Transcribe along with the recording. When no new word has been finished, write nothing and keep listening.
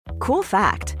Cool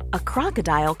fact, a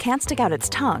crocodile can't stick out its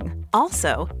tongue.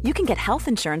 Also, you can get health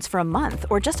insurance for a month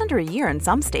or just under a year in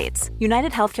some states.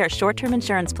 United Healthcare short-term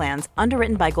insurance plans,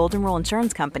 underwritten by Golden Rule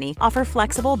Insurance Company, offer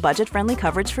flexible, budget-friendly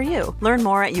coverage for you. Learn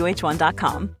more at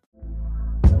uh1.com.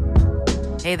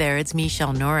 Hey there, it's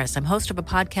Michelle Norris. I'm host of a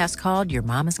podcast called Your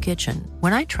Mama's Kitchen.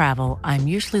 When I travel, I'm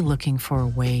usually looking for a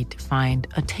way to find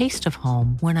a taste of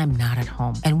home when I'm not at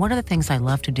home. And one of the things I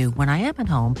love to do when I am at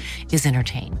home is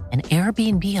entertain. And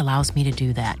Airbnb allows me to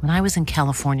do that. When I was in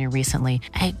California recently,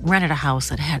 I rented a house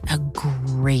that had a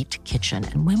great kitchen.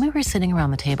 And when we were sitting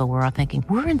around the table, we were all thinking,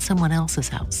 we're in someone else's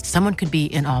house. Someone could be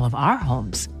in all of our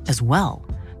homes as well.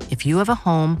 If you have a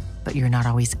home, but you're not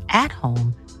always at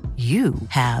home, you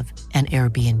have an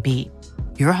Airbnb.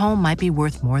 Your home might be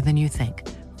worth more than you think.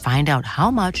 Find out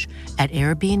how much at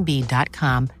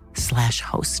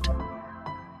airbnb.com/host.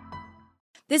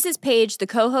 This is Paige, the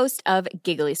co-host of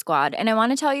Giggly Squad, and I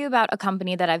want to tell you about a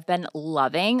company that I've been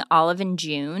loving, Olive &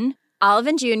 June.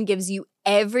 Olive & June gives you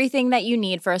everything that you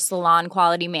need for a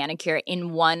salon-quality manicure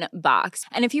in one box.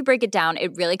 And if you break it down,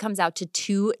 it really comes out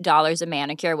to $2 a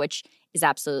manicure, which is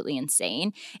absolutely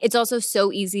insane. It's also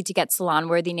so easy to get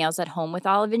salon-worthy nails at home with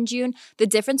Olive & June. The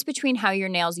difference between how your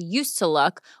nails used to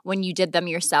look when you did them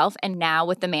yourself and now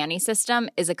with the Mani system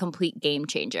is a complete game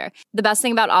changer. The best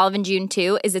thing about Olive & June,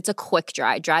 too, is it's a quick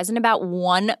dry. Dries in about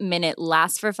 1 minute,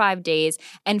 lasts for 5 days,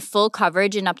 and full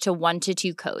coverage in up to 1 to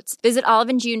 2 coats. Visit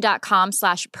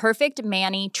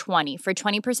oliveandjune.com/perfectmani20 for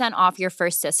 20% off your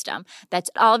first system. That's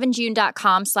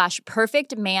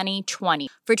oliveandjune.com/perfectmani20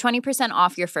 for 20%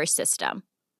 off your first system.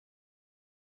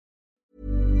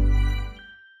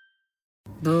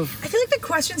 Oof. I feel like the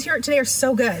questions here today are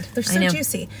so good. They're so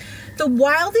juicy. The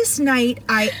wildest night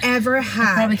I ever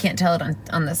had. I probably can't tell it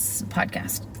on this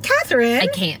podcast. Catherine. I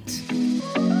can't.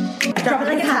 Drop it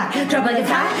like it's hot. Drop it like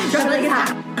it's hot. Drop it like it's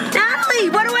hot.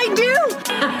 Natalie, what do I do?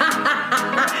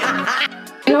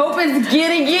 I hope it's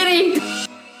giddy.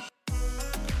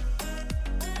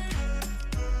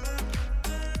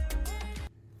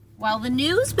 Well, the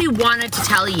news we wanted to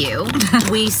tell you,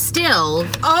 we still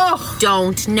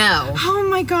don't know. Oh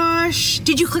my gosh.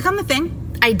 Did you click on the thing?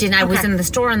 I didn't. I was in the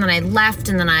store and then I left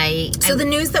and then So the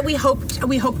news that we hope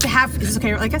to have, is this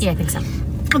okay, I guess? Yeah, I think so.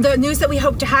 The news that we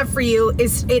hope to have for you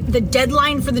is, the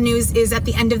deadline for the news is at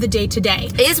the end of the day today.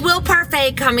 Is Will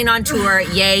Parfait coming on tour,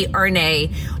 yay or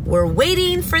nay? We're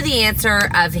waiting for the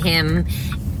answer of him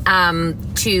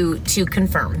to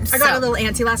confirm. I got a little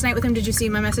antsy last night with him. Did you see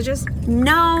my messages?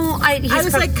 No. I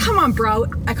was like, come on, bro.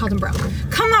 I called him bro.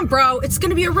 Come on, bro. It's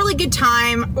going to be a really good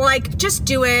time. Like, just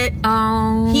do it.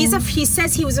 Oh. He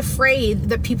says he was afraid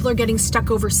that people are getting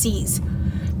stuck overseas.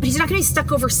 But he's not going to be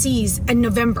stuck overseas in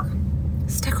November.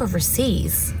 Stuck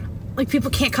overseas? Like,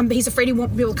 people can't come. He's afraid he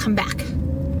won't be able to come back.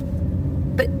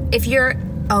 But if you're...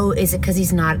 Oh, is it because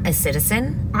he's not a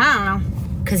citizen? I don't know.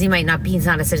 Because he's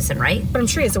not a citizen, right? But I'm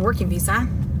sure he has a working visa.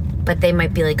 But they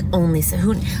might be like, only so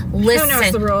who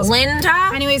knows the rules? Linda?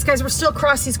 Anyways, guys, we're still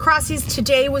crossies.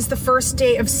 Today was the first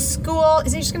day of school.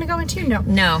 Is he just going to go into?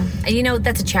 No. You know,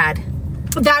 that's a Chad.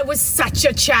 That was such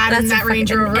a Chad in that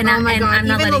Range Rover. Oh my God.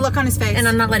 Even the look on his face. And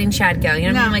I'm not letting Chad go. You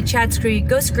know what I mean? I'm like, Chad, screw you.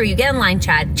 Go screw you. Get in line,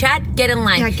 Chad. Chad, get in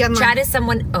line. Yeah, get in line. Chad is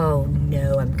someone, oh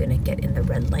no, I'm going to get in the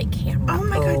red light camera. Oh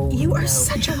my God. You are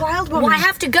such a wild woman. Well, I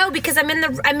have to go because I'm in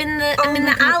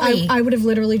the alley. I would have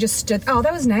literally just stood. Oh,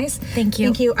 that was nice. Thank you.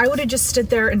 Thank you. I would have just stood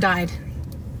there and died.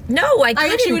 No, I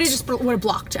couldn't. I actually would have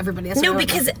blocked everybody. That's no,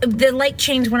 because the light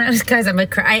changed when I was, guys, I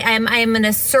am an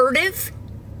assertive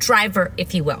driver,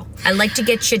 if you will. I like to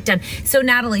get shit done. So,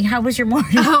 Natalie, how was your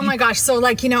morning? Oh my gosh. So,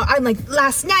 I'm like,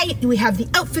 last night we have the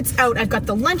outfits out. I've got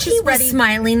the lunches ready. He was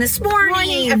smiling this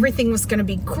morning. Everything was going to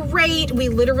be great. We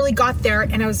literally got there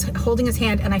and I was holding his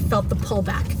hand and I felt the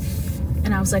pullback.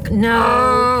 And I was like, no.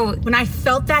 Oh. When I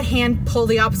felt that hand pull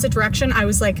the opposite direction, I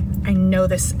was like, I know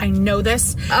this.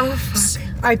 Oh, fuck.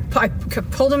 I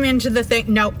pulled him into the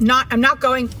thing. No, I'm not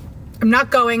going.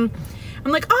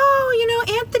 I'm like,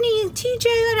 Anthony,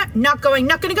 TJ, not going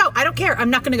to go. I don't care. I'm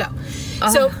not going to go.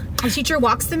 So our teacher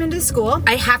walks them into the school.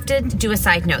 I have to do a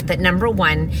side note that number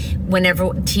one, whenever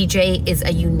TJ is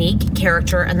a unique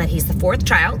character and that he's the fourth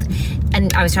child,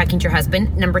 and I was talking to your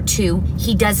husband, number two,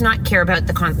 he does not care about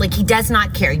the conflict. He does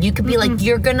not care. You could be like,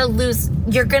 you're going to lose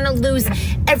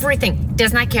everything.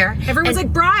 Does not care. Everyone's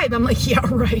like, bribe. I'm like, yeah,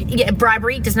 right. Yeah,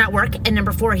 bribery does not work. And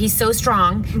number four, he's so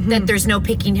strong that there's no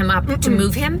picking him up to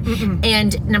move him.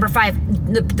 And number five,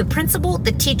 the principal,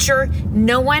 the teacher,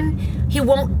 no one, he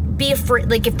won't be afraid.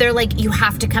 Like, if they're like, you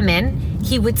have to come in,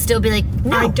 he would still be like,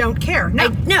 no. I don't care.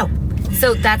 No.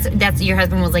 So that's your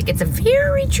husband was like, it's a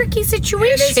very tricky situation.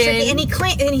 It is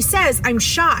tricky. And he says, I'm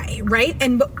shy, right?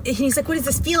 And he's like, what is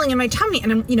this feeling in my tummy?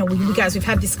 And I'm, you guys, we've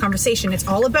had this conversation. It's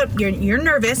all about you're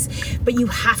nervous, but you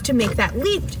have to make that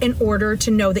leap in order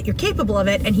to know that you're capable of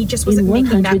it. And he just wasn't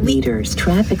making that leap. 100 meters,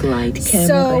 traffic light, camera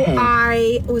so ahead.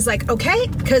 I was like, okay,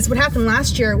 because what happened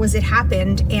last year was it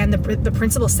happened, and the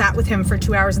principal sat with him for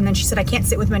 2 hours, and then she said, I can't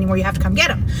sit with him anymore. You have to come get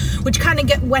him, which kind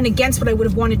of went against what I would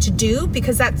have wanted to do,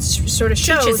 because that sort of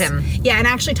shows. Teaches him. Yeah, and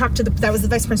I actually talked to that was the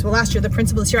vice principal last year. The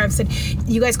principal this year, I've said,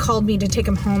 you guys called me to take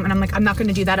him home, and I'm like, I'm not going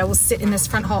to do that. I will sit in this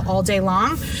front hall all day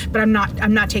long, but I'm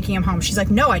not taking him home. She's like,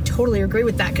 no, I totally agree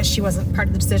with that, because she wasn't part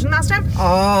of the decision last time.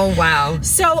 Oh, wow.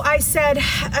 So I said,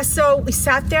 so we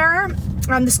sat there.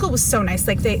 The school was so nice.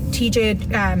 Like so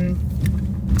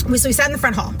we sat in the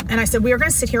front hall, and I said, we are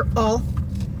going to sit here all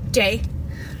day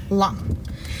long.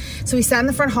 So we sat in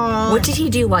the front hall. What did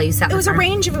he do while you sat? It was a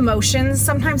range of emotions.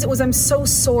 Sometimes it was, I'm so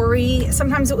sorry.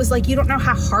 Sometimes it was like, you don't know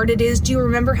how hard it is. Do you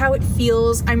remember how it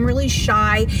feels? I'm really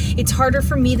shy. It's harder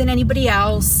for me than anybody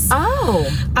else. Oh.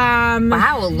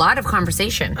 Wow, a lot of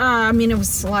conversation. It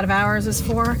was a lot of hours. It was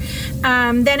 4.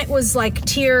 Then it was like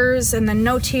tears, and then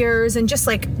no tears, and just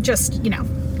like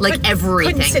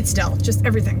everything. Couldn't sit still, just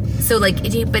everything. So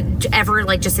but ever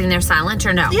like just sitting there silent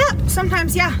or no? Yeah,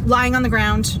 sometimes, yeah. Lying on the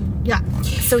ground. Yeah.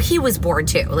 So he was bored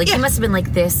too. Like he must have been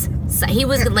like this. He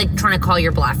was like trying to call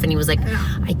your bluff, and he was like,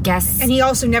 I guess. And he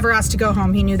also never asked to go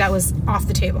home. He knew that was off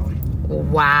the table.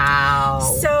 Wow.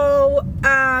 So,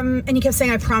 and he kept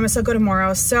saying, I promise I'll go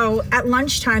tomorrow. So at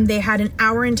lunchtime, they had an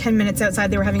hour and 10 minutes outside.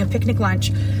 They were having a picnic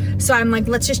lunch. So I'm like,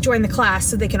 let's just join the class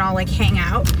so they can all like hang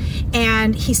out.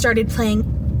 And he started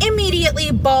playing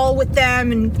immediately ball with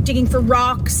them and digging for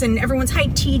rocks, and everyone's, hi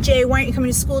TJ, why aren't you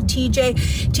coming to school, TJ?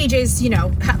 TJ's,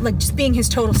 like just being his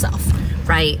total self.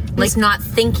 Right. Like not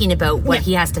thinking about what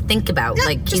he has to think about. Yeah,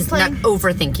 like he's playing. not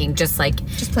overthinking, just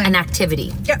playing. An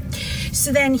activity. Yeah.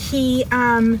 So then he,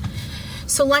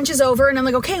 so lunch is over, and I'm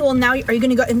like, okay, well now, are you going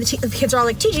to go? And the kids are all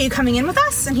like, TJ, you coming in with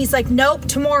us? And he's like, nope,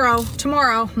 tomorrow.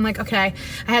 I'm like, okay.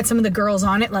 I had some of the girls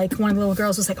on it. Like one of the little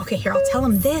girls was like, okay, here, I'll tell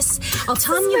him this. I'll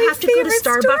tell him you have to go to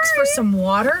Starbucks for some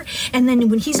water. And then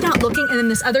when he's not looking, and then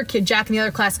this other kid, Jack, in the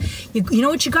other class, you know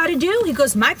what you got to do? He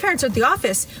goes, my parents are at the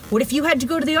office. What if you had to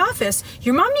go to the office?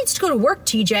 Your mom needs to go to work,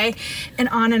 TJ. And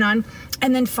on and on.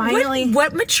 And then finally...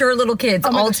 What mature little kids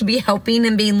all to be helping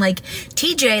and being like,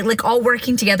 TJ, like all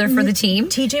working together for the team?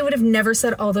 TJ would have never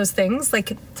said all those things.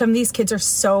 Like, some of these kids are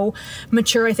so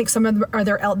mature. I think some of them are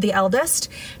the eldest.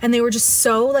 And they were just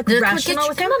so, like, rational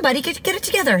with him. Come on, buddy, get it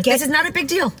together. This is not a big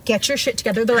deal. Get your shit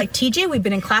together. They're like, TJ, we've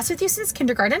been in class with you since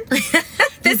kindergarten.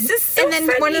 This is so And then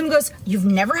funny. one of them goes, you've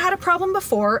never had a problem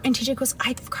before. And TJ goes,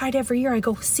 I've cried every year. I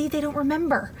go, see, they don't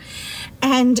remember.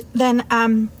 And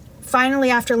then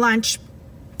finally after lunch,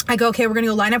 I go, okay, we're going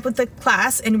to go line up with the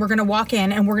class, and we're going to walk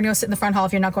in, and we're going to go sit in the front hall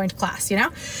if you're not going to class,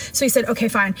 So he said, okay,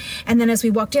 fine. And then as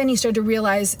we walked in, he started to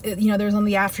realize, there was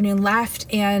only the afternoon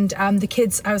left, and the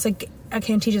kids, I was like,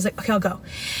 okay, and TJ's like, okay, I'll go.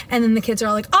 And then the kids are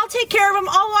all like, I'll take care of him.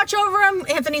 I'll watch over him.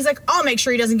 Anthony's like, I'll make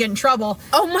sure he doesn't get in trouble.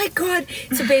 Oh my God.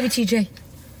 So baby TJ.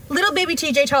 Little baby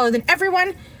TJ, taller than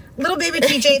everyone. Little baby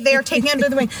TJ, they are taking under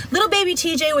the wing. Little baby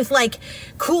TJ with like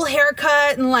cool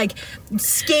haircut and like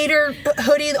skater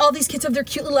hoodie. All these kids have their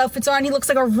cute little outfits on. He looks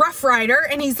like a Rough Rider,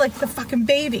 and he's like the fucking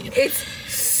baby. It's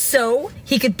so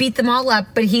he could beat them all up,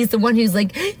 but he's the one who's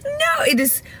like, no. It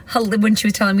is when she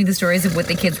was telling me the stories of what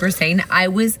the kids were saying, I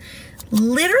was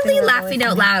literally laughing really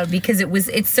out loud because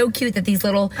it's so cute that these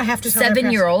little I have to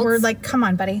 7-year-olds were like, come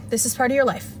on, buddy, this is part of your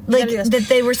life. Like that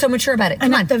they were so mature about it. Come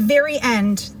and on. At the very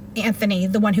end, Anthony,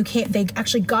 the one who came, they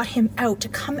actually got him out to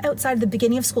come outside at the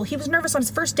beginning of school. He was nervous on his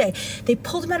first day. They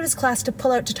pulled him out of his class to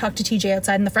pull out to talk to TJ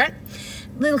outside in the front.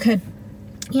 Little kid,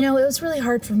 it was really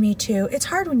hard for me too. It's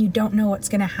hard when you don't know what's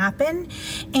going to happen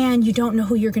and you don't know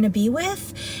who you're going to be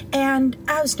with. And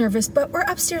I was nervous, but we're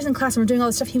upstairs in class and we're doing all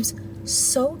this stuff. He was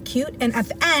so cute. And at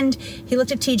the end, he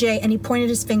looked at TJ and he pointed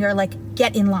his finger like,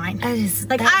 get in line.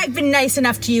 I've been nice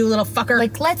enough to you, little fucker.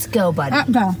 Like, let's go,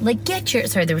 buddy. Go. Like,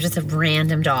 sorry, there was just a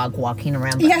random dog walking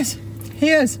around. Yes, he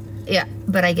is. Yeah,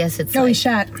 but I guess it's he's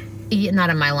shot. Not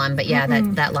on my lawn, but yeah,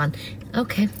 that lawn.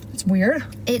 Okay. It's weird.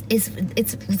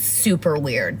 It's super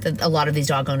weird that a lot of these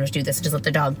dog owners do this. Just let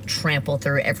the dog trample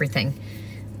through everything.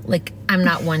 Like, I'm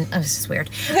not one. Oh, this is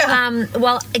weird. Yeah.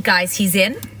 Well, guys, he's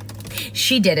in.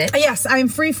 She did it. Yes, I'm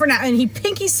free for now. And he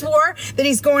pinky swore that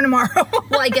he's going tomorrow.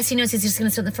 Well, I guess he knows he's just going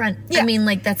to sit in the front. Yeah. I mean,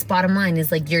 like, that's bottom line is,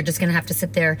 like, you're just going to have to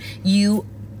sit there. You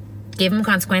gave him a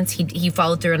consequence. He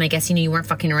followed through, and I guess he knew you weren't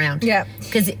fucking around. Yeah.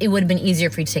 Because it would have been easier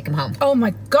for you to take him home. Oh,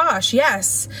 my gosh,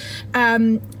 yes.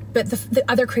 But the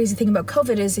other crazy thing about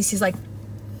COVID is he's like,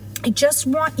 I just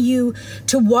want you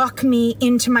to walk me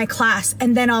into my class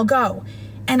and then I'll go.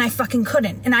 And I fucking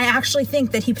couldn't. And I actually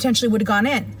think that he potentially would have gone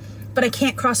in, but I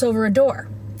can't cross over a door.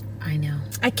 I know.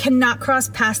 I cannot cross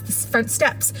past the front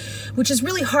steps, which is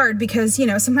really hard because, you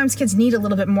know, sometimes kids need a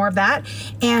little bit more of that.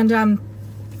 And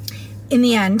in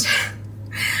the end,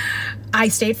 I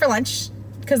stayed for lunch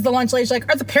because the lunch lady's like,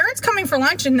 are the parents coming for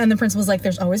lunch? And then the principal's like,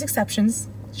 there's always exceptions.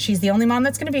 She's the only mom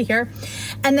that's going to be here.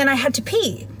 And then I had to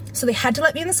pee. So they had to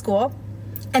let me in the school.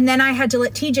 And then I had to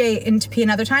let TJ in to pee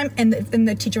another time. And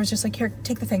the teacher was just like, here,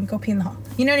 take the thing. Go pee in the hall.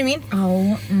 You know what I mean?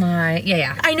 Oh, my.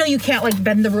 Yeah. I know you can't, like,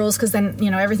 bend the rules because then,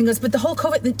 you know, everything goes. But the whole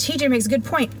COVID, TJ makes a good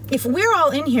point. If we're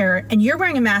all in here and you're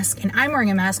wearing a mask and I'm wearing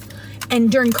a mask,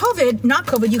 and during COVID, not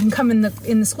COVID, you can come in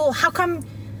the school. How come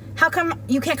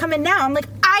you can't come in now? I'm like,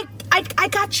 I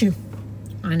got you.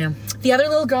 I know. The other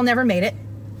little girl never made it.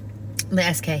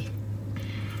 The SK.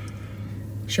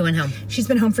 She went home. She's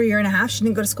been home for a year and a half. She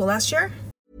didn't go to school last year.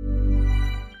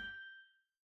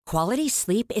 Quality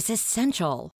sleep is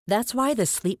essential. That's why the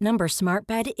Sleep Number Smart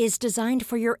Bed is designed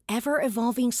for your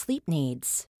ever-evolving sleep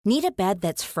needs. Need a bed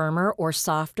that's firmer or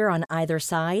softer on either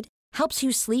side? Helps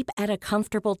you sleep at a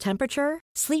comfortable temperature?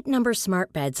 Sleep Number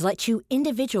Smart Beds let you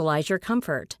individualize your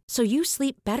comfort so you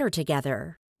sleep better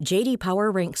together. J.D.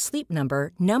 Power ranks Sleep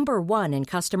Number number 1 in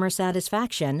customer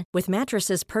satisfaction with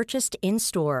mattresses purchased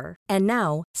in-store. And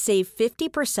now, save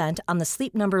 50% on the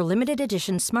Sleep Number Limited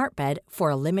Edition Smart Bed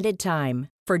for a limited time.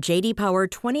 For J.D. Power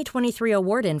 2023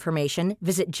 award information,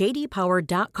 visit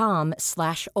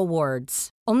jdpower.com/awards.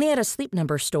 Only at a Sleep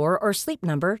Number store or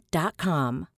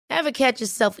sleepnumber.com. Ever catch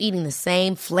yourself eating the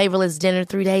same flavorless dinner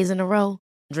 3 days in a row?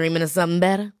 Dreaming of something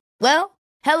better? Well,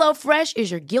 HelloFresh is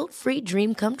your guilt-free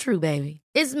dream come true, baby.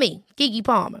 It's me, Keke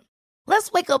Palmer.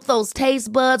 Let's wake up those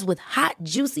taste buds with hot,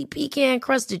 juicy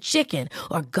pecan-crusted chicken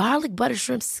or garlic butter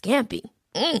shrimp scampi.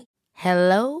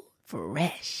 Hello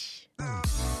Fresh.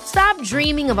 Stop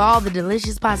dreaming of all the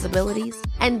delicious possibilities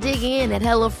and dig in at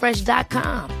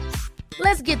HelloFresh.com.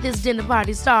 Let's get this dinner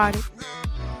party started.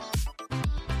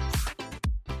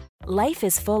 Life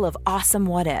is full of awesome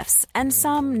what-ifs, and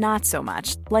some not so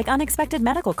much, like unexpected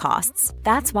medical costs.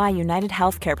 That's why United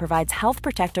Healthcare provides Health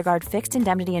Protector Guard fixed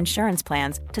indemnity insurance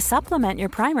plans to supplement your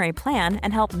primary plan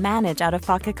and help manage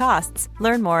out-of-pocket costs.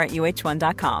 Learn more at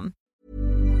uh1.com.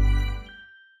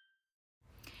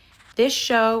 This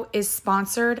show is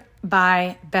sponsored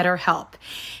by BetterHelp.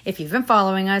 If you've been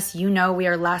following us, you know we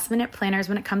are last-minute planners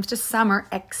when it comes to summer,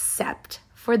 except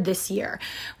for this year.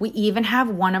 We even have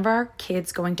one of our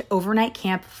kids going to overnight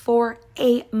camp for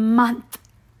a month,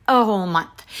 a whole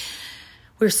month.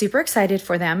 We're super excited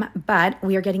for them, but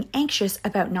we are getting anxious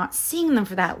about not seeing them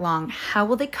for that long. How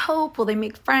will they cope? Will they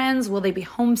make friends? Will they be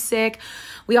homesick?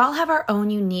 We all have our own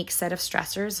unique set of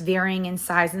stressors, varying in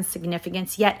size and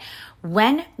significance, yet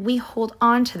when we hold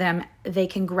on to them, they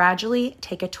can gradually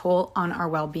take a toll on our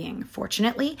well-being.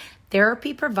 Fortunately,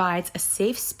 therapy provides a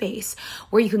safe space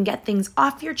where you can get things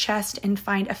off your chest and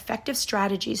find effective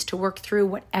strategies to work through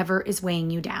whatever is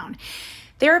weighing you down.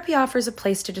 Therapy offers a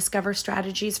place to discover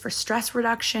strategies for stress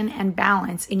reduction and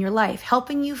balance in your life,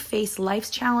 helping you face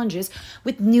life's challenges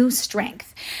with new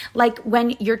strength. Like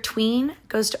when your tween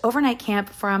goes to overnight camp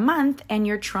for a month and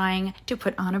you're trying to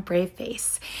put on a brave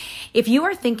face. If you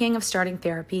are thinking of starting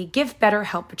therapy, give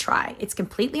BetterHelp a try. It's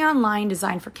completely online,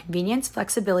 designed for convenience,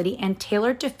 flexibility, and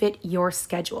tailored to fit your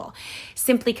schedule.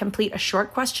 Simply complete a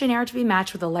short questionnaire to be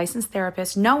matched with a licensed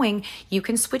therapist, knowing you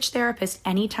can switch therapists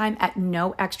anytime at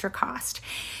no extra cost.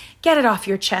 Get it off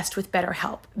your chest with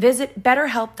BetterHelp. Visit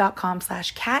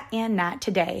betterhelp.com/catandnat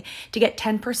today to get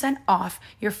 10% off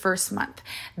your first month.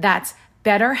 That's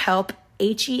BetterHelp,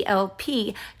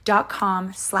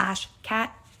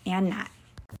 HELP.com/catandnat.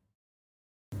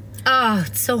 Oh,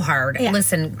 it's so hard. Yeah.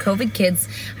 Listen, COVID kids,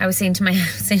 I was saying to my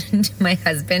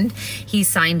husband, he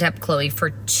signed up Chloe for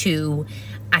 2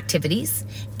 activities.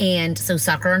 And so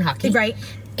soccer and hockey. Right.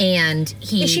 And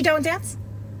Is she done with dance?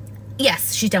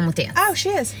 Yes, she's done with dance. Oh, she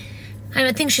is.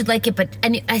 I think she'd like it, but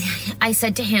I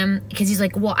said to him, because he's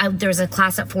like, well, there's a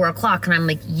class at 4:00, and I'm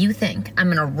like, you think I'm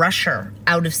going to rush her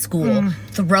out of school,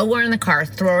 throw her in the car,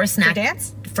 throw her a snack. For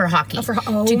dance? For hockey.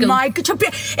 My God.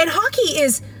 And hockey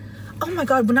is, oh my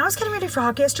God, when I was getting ready for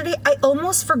hockey yesterday, I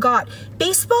almost forgot.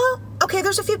 Baseball, okay,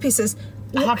 there's a few pieces.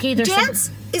 Hockey, there's dance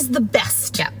is the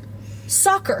best. Yeah.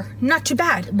 Soccer, not too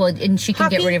bad. Well, and she can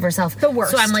get rid of herself. The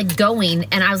worst. So I'm like going,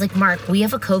 and I was like, Mark, we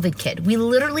have a COVID kid. We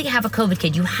literally have a COVID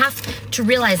kid. You have to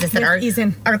realize this, that our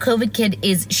COVID kid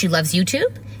she loves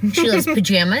YouTube, She loves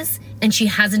pajamas, and she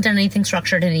hasn't done anything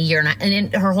structured in a year and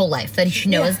in her whole life that she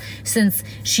knows since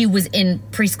she was in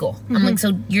preschool. I'm like,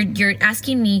 so you're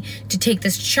asking me to take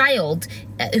this child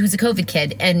who's a COVID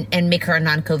kid and make her a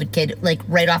non-COVID kid, like,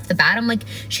 right off the bat? I'm like,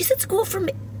 she's at school from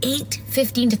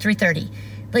 8:15 to 3:30.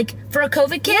 Like, for a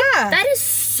COVID kid, that is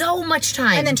so much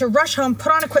time. And then to rush home,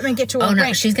 put on equipment, get to a Oh, no,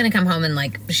 rink. she's going to come home and,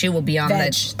 like, she will be on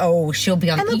she'll be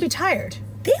on And they'll be tired.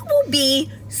 They will be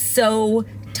so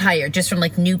tired just from,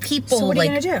 like, new people. So what are you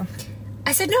going to do?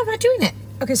 I said, no, I'm not doing it.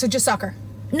 Okay, so just soccer.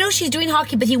 No, she's doing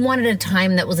hockey, but he wanted a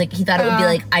time that was, like, he thought it would be,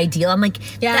 like, ideal. I'm like,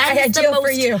 that is the most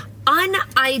for you.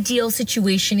 unideal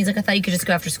situation. He's like, I thought you could just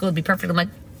go after school. It'd be perfect. I'm like,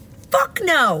 fuck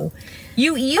no.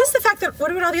 Plus the fact that,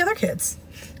 what about all the other kids?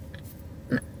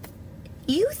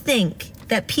 You think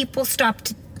that people stop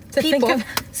to think about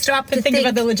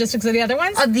the logistics of the other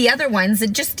ones? Of the other ones.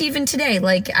 And just even today,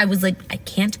 like, I was like, I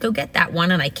can't go get that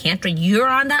one, and I can't, you're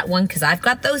on that one, because I've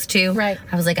got those two. Right.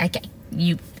 I was like, I can't.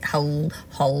 Hello?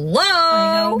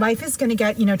 I know. Life is going to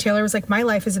get, Taylor was like, my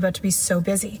life is about to be so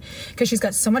busy because she's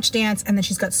got so much dance, and then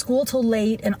she's got school till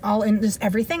late and just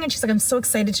everything. And she's like, I'm so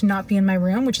excited to not be in my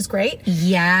room, which is great.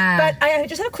 Yeah. But I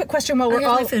just had a quick question while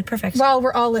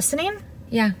we're all listening.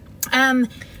 Yeah. And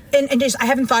just, I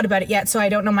haven't thought about it yet, so I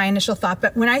don't know my initial thought.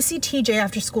 But when I see TJ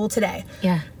after school today,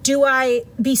 do I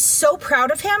be so proud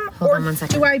of him? Hold on 1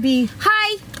 second. Do I be,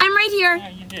 hi, I'm right here. Yeah,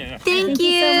 you do. Thank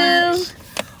you. so much?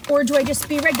 Or do I just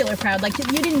be regular proud? Like, you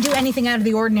didn't do anything out of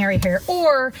the ordinary here.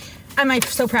 Or am I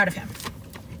so proud of him?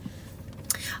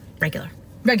 Regular.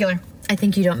 I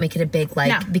think you don't make it a big,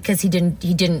 like, because he didn't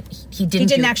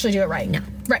actually do it right. No.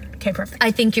 Right. Okay, perfect.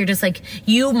 I think you're just like,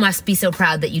 you must be so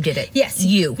proud that you did it. Yes.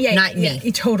 You, not me.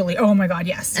 Yeah, totally. Oh my God,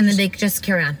 yes. And then they just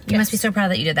carry on. You must be so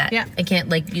proud that you did that. Yeah. I can't,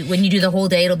 like, when you do the whole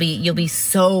day, you'll be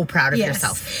so proud of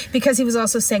yourself. Because he was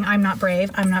also saying, I'm not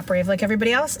brave like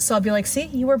everybody else. So I'll be like, see,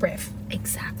 you were brave.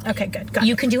 Exactly. Okay, good. Got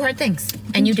you it. can do hard things.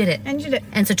 And you did it.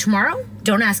 And so tomorrow,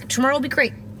 don't ask. Tomorrow will be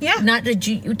great. Yeah. Not that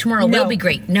tomorrow will be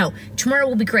great. No. Tomorrow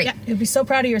will be great. Yeah. You'll be so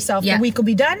proud of yourself. Yeah. The week will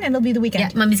be done and it'll be the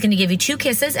weekend. Yeah. Mommy's going to give you 2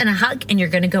 kisses and a hug and you're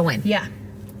going to go in. Yeah.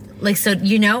 Like, so,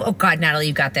 oh God, Natalie,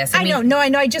 you got this. I know. No, I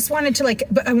know. I just wanted to,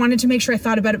 but I wanted to make sure I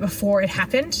thought about it before it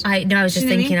happened. I was just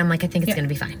thinking, I'm like, I think it's going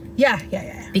to be fine.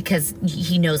 Yeah. Because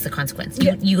he knows the consequence.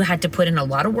 You had to put in a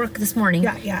lot of work this morning.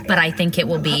 But I think it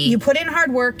will be. You put in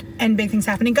hard work and big things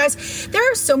happening. Guys,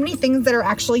 there are so many things that are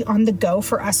actually on the go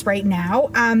for us right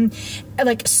now.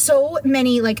 Like so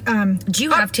many, like. Do you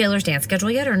have Taylor's dance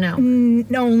schedule yet or no?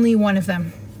 No, only one of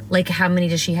them. Like, how many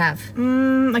does she have?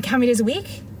 Like, how many days a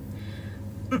week?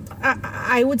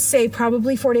 I would say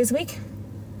probably 4 days a week.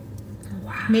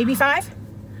 Wow. Maybe 5.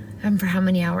 And for how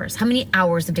many hours? How many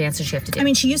hours of dance does she have to do? I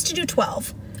mean, she used to do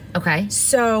 12. Okay.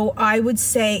 So I would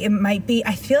say it might be,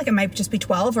 I feel like it might just be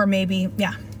 12 or maybe,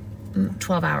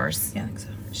 12 hours. Yeah, I think so.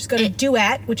 She's got a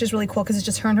duet, which is really cool because it's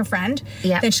just her and her friend.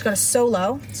 Yeah. Then she's got a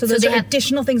solo. So those are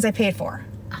additional things I paid for.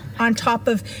 On top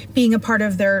of being a part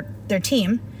of their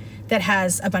team that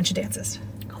has a bunch of dances.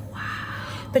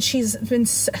 But she's been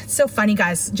so funny,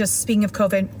 guys. Just speaking of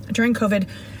COVID, during COVID,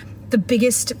 the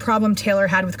biggest problem Taylor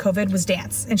had with COVID was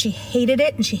dance. And she hated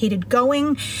it, and she hated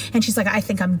going. And she's like, I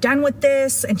think I'm done with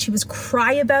this. And she was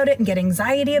cry about it and get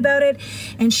anxiety about it.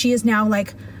 And she is now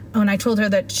like, and I told her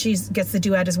that she gets the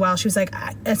duet as well. She was like,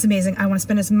 that's amazing. I want to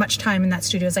spend as much time in that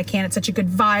studio as I can. It's such a good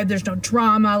vibe. There's no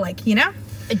drama, like,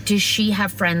 Does she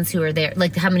have friends who are there?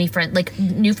 Like, how many friends? Like,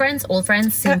 new friends, old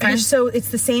friends, same friends? So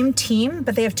it's the same team,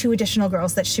 but they have 2 additional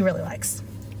girls that she really likes.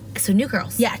 So new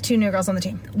girls? Yeah, 2 new girls on the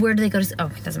team. Where do they go to? Oh,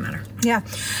 it doesn't matter. Yeah.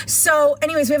 So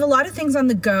anyways, we have a lot of things on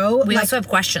the go. We also have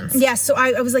questions. Yeah, so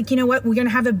I was like, you know what? We're going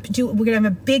to have a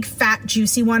big, fat,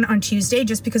 juicy one on Tuesday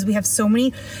just because we have so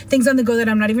many things on the go that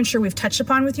I'm not even sure we've touched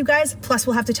upon with you guys. Plus,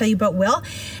 we'll have to tell you about Will.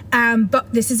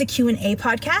 But this is a Q&A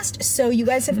podcast. So you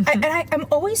guys have... I'm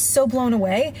always so blown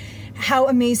away how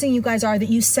amazing you guys are that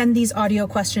you send these audio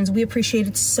questions. We appreciate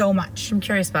it so much. I'm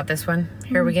curious about this one.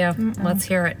 Here we go. Let's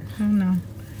hear it. I don't know.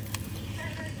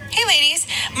 Hey ladies,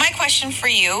 my question for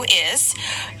you is,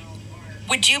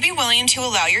 would you be willing to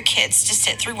allow your kids to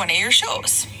sit through one of your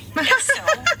shows? If so,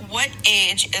 what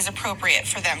age is appropriate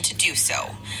for them to do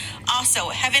so? Also,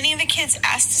 have any of the kids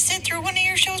asked to sit through one of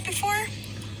your shows before?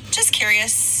 Just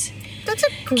curious. That's a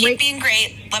great... Keep being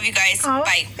great. Love you guys. Oh,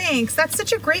 bye. Thanks. That's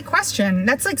such a great question.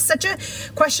 That's like such a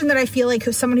question that I feel like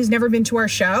someone who's never been to our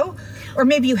show, or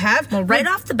maybe you have. Well, right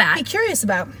off the bat, be curious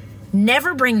about.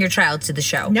 Never bring your child to the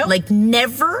show. Nope. Like,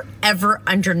 never, ever,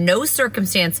 under no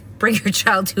circumstance, bring your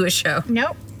child to a show.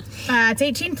 Nope. It's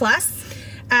 18 plus.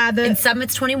 In some,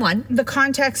 it's 21. The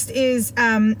context is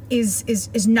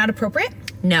not appropriate.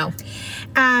 No.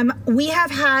 We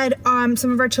have had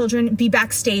some of our children be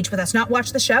backstage with us, not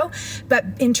watch the show, but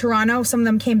in Toronto, some of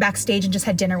them came backstage and just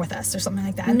had dinner with us or something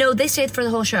like that. No, they stayed for the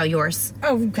whole show, yours.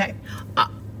 Oh, okay.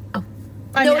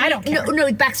 I don't care.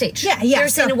 No, backstage. Yeah. They're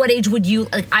saying, at what age would you,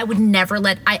 like, I would never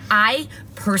let, I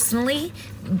personally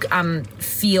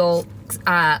feel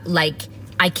like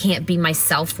I can't be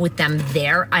myself with them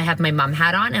there. I have my mom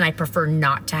hat on, and I prefer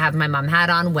not to have my mom hat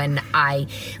on when I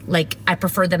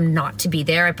prefer them not to be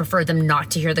there. I prefer them not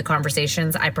to hear the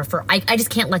conversations. I just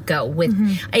can't let go with,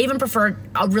 I even prefer,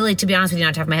 really, to be honest with you,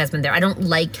 not to have my husband there. I don't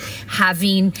like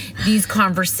having these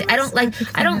conversations. I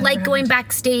don't like going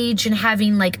backstage and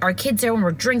having, like, our kids there when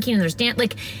we're drinking and there's dance.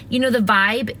 Like, the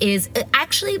vibe is,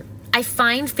 actually, I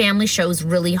find family shows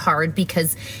really hard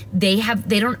because they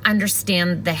don't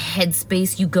understand the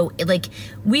headspace you go, like,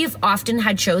 we've often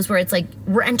had shows where it's like,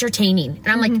 we're entertaining. And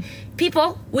I'm like,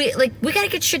 people, we gotta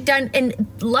get shit done. And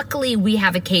luckily we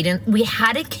had a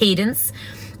cadence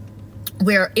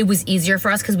where it was easier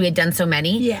for us because we had done so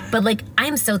many. Yeah. But, like, I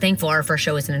am so thankful our first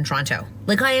show isn't in Toronto.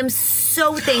 Like, I am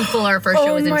so thankful our first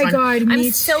show is in Toronto. Oh my God, me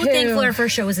I'm so thankful our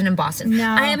first show isn't in Boston. No.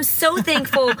 I am so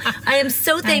thankful.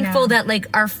 That,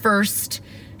 like, our first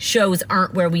shows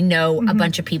aren't where we know a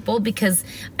bunch of people, because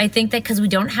I think that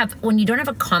when you don't have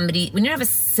a comedy, when you don't have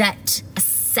a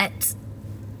set,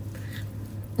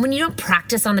 when you don't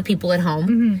practice on the people at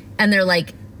home and they're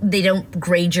like, they don't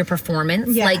grade your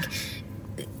performance, like,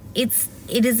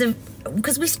 it is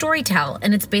because we storytell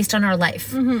and it's based on our life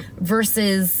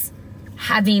versus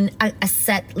having a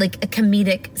set, like a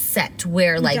comedic set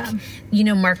where, like,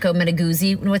 Marco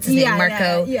Meneguzzi, what's his name?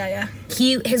 Marco. Yeah.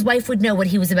 His wife would know what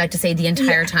he was about to say the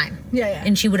entire time. Yeah.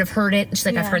 And she would have heard it. And she's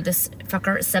like, I've heard this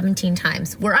fucker 17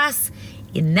 times. We're us.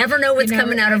 You never know what's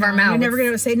coming out of our mouths. You're never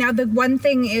going to say. Now, the one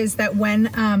thing is that when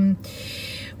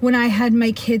I had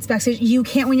my kids backstage,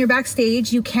 when you're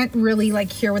backstage, you can't really,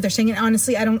 like, hear what they're saying. And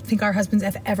honestly, I don't think our husbands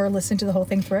have ever listened to the whole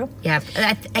thing through. Yeah,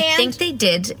 I think they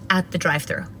did at the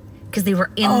drive-thru because they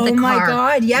were in the car. Oh my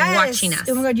God, yes. Watching us.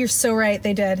 Oh my God, you're so right.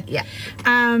 They did. Yeah.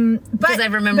 Because I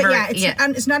remember. But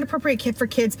it's not appropriate for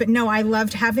kids. But no, I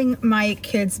loved having my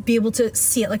kids be able to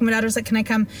see it. Like, my daughter was like, "Can I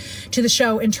come to the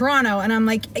show in Toronto?" And I'm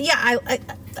like, "Yeah,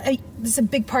 this is a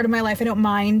big part of my life. I don't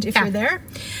mind if you're there,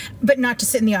 but not to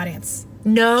sit in the audience."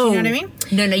 No. Do you know what I mean?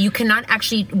 No, you cannot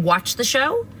actually watch the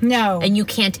show. No. And you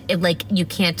can't be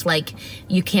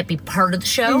part of the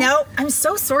show. No. I'm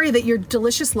so sorry that your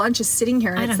delicious lunch is sitting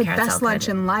here. And it's the best lunch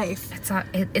in life.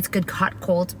 It's good, hot,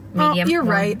 cold, medium. Oh, you're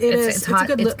right. It's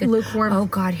hot. It's a good lukewarm. Oh,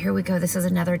 God, here we go. This is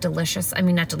another delicious. I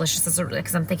mean, not delicious,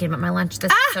 because I'm thinking about my lunch.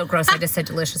 This is so gross. I just said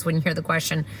delicious when you hear the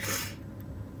question.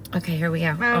 Okay, here we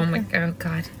go. Oh,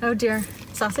 God. Oh, dear.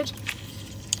 Sausage?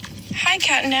 Hi,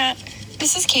 Cat and Nat.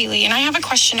 This is Kaylee, and I have a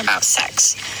question about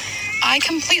sex. I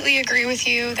completely agree with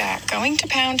you that going to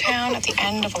Pound Town at the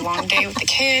end of a long day with the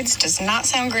kids does not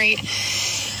sound great.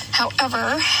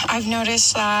 However, I've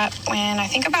noticed that when I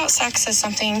think about sex as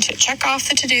something to check off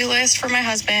the to-do list for my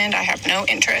husband, I have no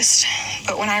interest.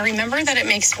 But when I remember that it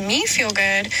makes me feel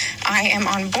good, I am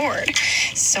on board.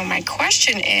 So my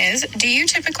question is, do you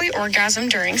typically orgasm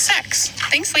during sex?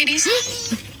 Thanks, ladies.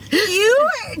 You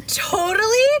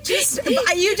totally just.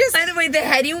 By the way, the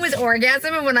heading was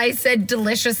orgasm, and when I said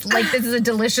delicious, like, this is a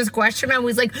delicious question, I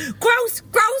was like, gross.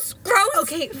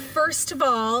 Okay, first of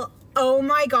all, oh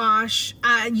my gosh,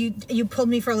 you pulled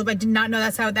me for a loop. I did not know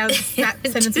that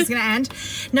sentence was going to end.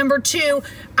 Number two,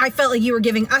 I felt like you were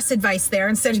giving us advice there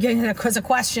instead of giving it as a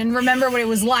question. Remember what it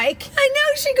was like? I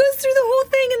know, she goes through the whole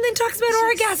thing and then talks about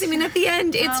orgasming at the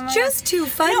end. It's just too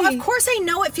funny. No, of course I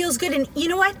know it feels good, and you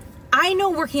know what? I know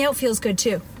working out feels good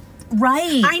too.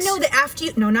 Right. I know that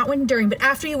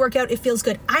after you work out, it feels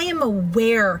good. I am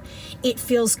aware it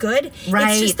feels good.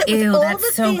 Right. It's just that with Ew, all that's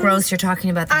the so things, gross you're talking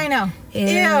about that. I know.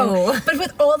 Ew. But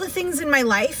with all the things in my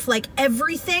life, like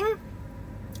everything,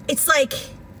 it's like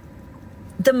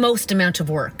the most amount of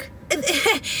work.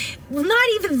 Not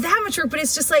even that much work, but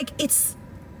it's just like it's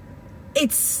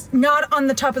not on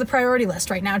the top of the priority list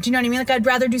right now. Do you know what I mean? Like, I'd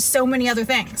rather do so many other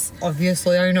things.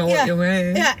 Obviously, I know what you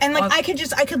mean. Yeah, and like I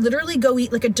could literally go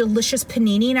eat like a delicious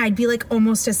panini and I'd be like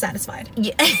almost as satisfied.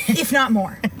 Yeah. If not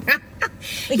more.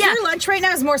 Your lunch right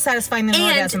now is more satisfying than an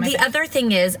orgasm. And the other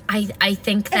thing is, I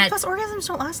think that... And plus, orgasms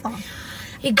don't last long.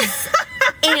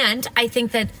 And I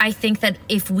think that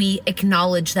if we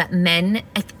acknowledge that men...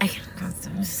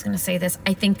 I'm just going to say this.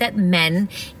 I think that men,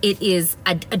 it is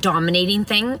a dominating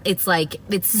thing. It's like,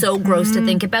 it's so gross to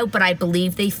think about, but I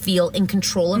believe they feel in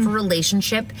control of a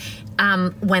relationship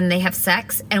when they have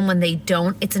sex, and when they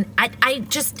don't, it's an...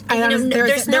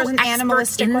 there's no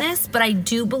expert in this, but I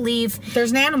do believe... There's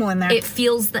an animal in there. It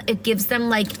feels that it gives them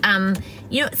like...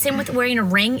 You know, same with wearing a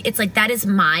ring. It's like, that is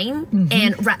mine.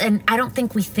 And I don't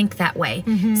think we think that way.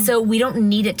 So we don't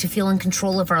need it to feel in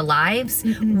control of our lives.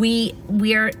 We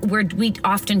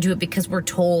often do it because we're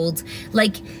told,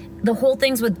 like, the whole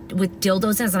things with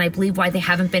dildos is, and I believe why they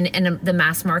haven't been in the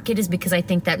mass market is because I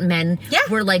think that men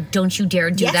were like, don't you dare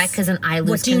do that, because then I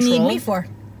lose control. What do you need me for?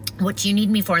 What do you need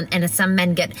me for? And some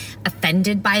men get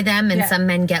offended by them, and some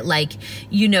men get like,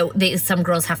 you know, some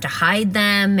girls have to hide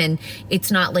them, and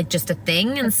it's not like just a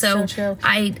thing. And so true.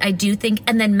 I do think,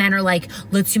 and then men are like,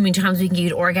 let's see how many times we can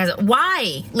get orgasm.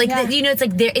 Why? Like, you know, it's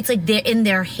like they're in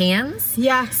their hands.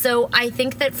 Yeah. So I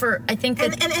think that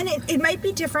and it might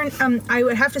be different. I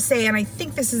would have to say, and I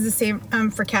think this is the same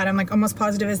for Kat. I'm like almost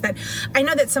positive, is that I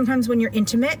know that sometimes when you're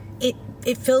intimate,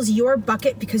 it fills your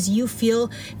bucket because you feel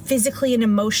physically and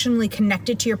emotionally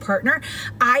connected to your partner.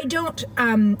 I don't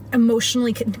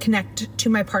emotionally connect to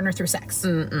my partner through sex.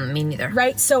 Me neither.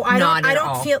 Right? So I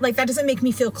don't feel like that doesn't make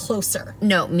me feel closer.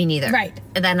 No, me neither. Right.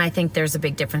 And then I think there's a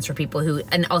big difference for people who,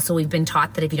 and also we've been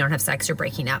taught that if you don't have sex, you're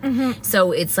breaking up.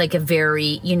 So it's like a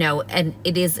very, you know, and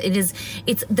it's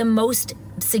the most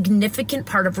significant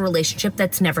part of a relationship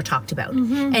that's never talked about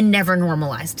and never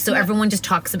normalized. So everyone just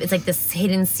talks about, it's like this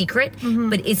hidden secret,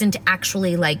 but isn't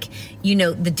actually like, you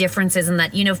know, the differences in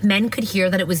that, you know, if men could hear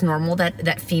that it was normal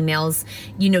that females,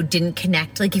 you know, didn't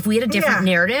connect, like if we had a different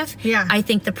narrative, I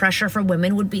think the pressure for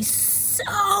women would be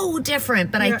so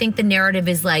different. But I think the narrative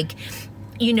is like,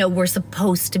 you know, we're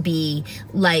supposed to be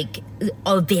like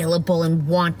available and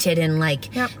wanted, and like,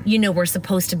 you know, we're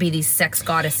supposed to be these sex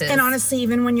goddesses. And honestly,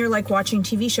 even when you're like watching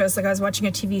TV shows, like I was watching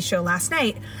a TV show last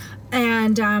night,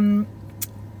 and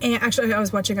actually I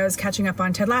was catching up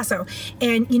on Ted Lasso,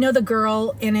 and you know the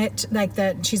girl in it, like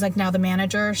she's like now the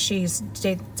manager. She's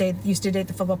used to date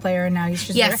the football player, and now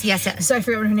she's yes. So I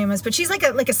forget what her name is, but she's like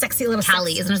a sexy little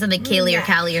Callie, isn't it something Kaylee or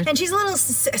Callie? And she's a little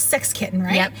sex kitten,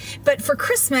 right? Yep. But for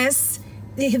Christmas,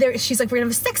 she's like, we're gonna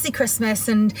have a sexy Christmas,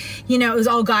 and you know, it was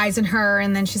all guys and her,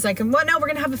 and then she's like, well, no, we're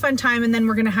gonna have a fun time, and then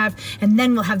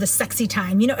we'll have the sexy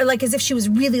time, you know, like as if she was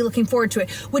really looking forward to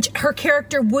it, which her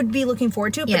character would be looking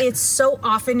forward to it. But it's so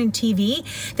often in TV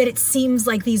that it seems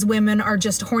like these women are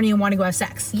just horny and want to go have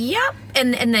sex. Yep.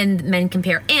 And then men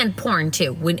compare, and porn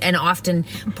too, and often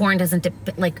porn doesn't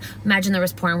like, imagine there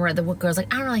was porn where the girl's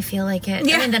like, I don't really feel like it. I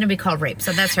mean, then it'd be called rape,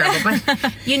 so that's terrible.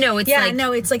 But you know, it's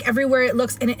it's like everywhere it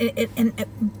looks, and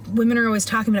women are always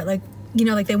talking about it, like, you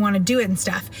know, like they want to do it and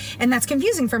stuff, and that's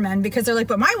confusing for men because they're like,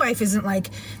 but my wife isn't like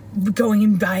going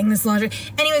and buying this lingerie.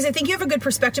 Anyways, I think you have a good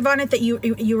perspective on it, that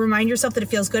you remind yourself that it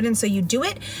feels good, and so you do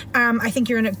it. I think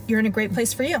you're in a great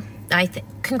place for you.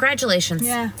 Congratulations.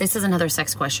 Yeah. This is another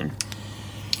sex question.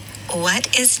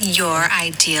 What is your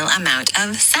ideal amount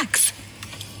of sex?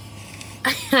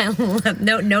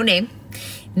 No name.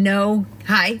 No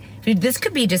hi. This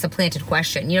could be just a planted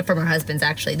question, you know, from our husbands,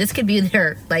 actually. This could be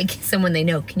their, like, someone they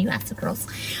know. Can you ask the girls?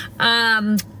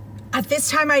 At this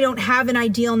time, I don't have an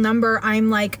ideal number. I'm,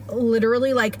 like,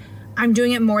 literally, like, I'm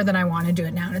doing it more than I want to do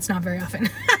it now, and it's not very often.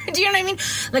 Do you know what I mean?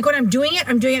 Like, when I'm doing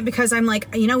it because I'm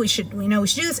like, you know, we should do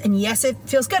this, and yes, it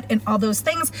feels good, and all those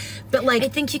things, but like, I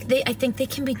think they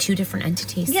can be two different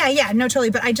entities. Yeah, no, totally.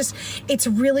 But it's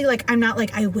really like, I'm not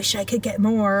like, I wish I could get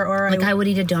more, or like I would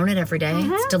eat a donut every day.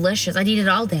 It's delicious. I'd eat it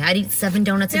all day. I'd eat 7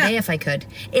 donuts a day if I could.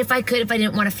 If I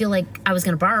didn't want to feel like I was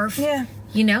gonna barf. Yeah,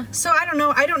 you know. So I don't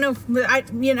know.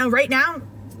 You know, right now,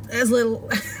 as little.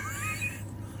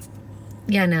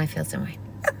 Yeah, no, I feel the same way.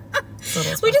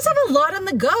 We just have a lot on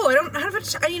the go. I don't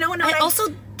have, you know.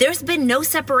 Also, there's been no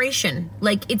separation.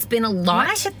 Like, it's been a lot.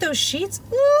 When I hit those sheets,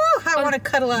 I want to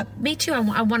cuddle up. Me too.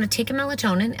 I want to take a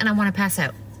melatonin, and I want to pass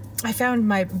out. I found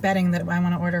my bedding that I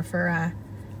want to order for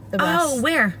the bus. Oh,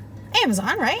 where?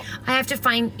 Amazon, right? I have to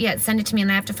send it to me,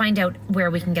 and I have to find out where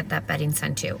we can get that bedding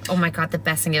sent to. Oh my God, the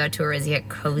best thing about tour is you get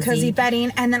cozy bedding,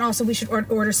 and then also we should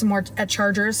order some more at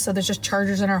Chargers. So there's just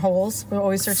chargers in our holes. We're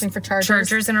always searching for chargers.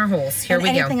 Chargers in our holes. Here we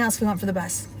go. Anything else we want for the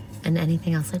bus? And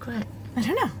anything else like what? I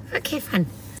don't know. Okay, fun.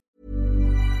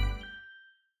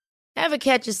 Ever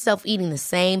catch yourself eating the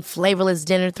same flavorless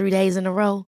dinner 3 days in a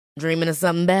row? Dreaming of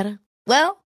something better?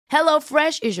 Well,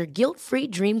 HelloFresh is your guilt-free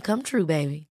dream come true,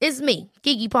 baby. It's me,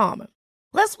 Keke Palmer.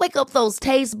 Let's wake up those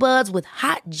taste buds with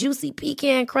hot, juicy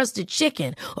pecan-crusted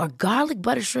chicken or garlic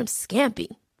butter shrimp scampi.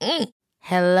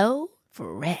 Hello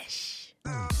Fresh.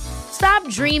 Stop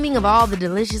dreaming of all the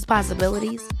delicious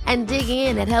possibilities and dig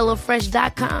in at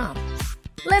HelloFresh.com.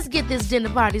 Let's get this dinner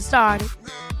party started.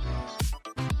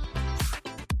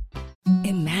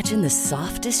 Imagine the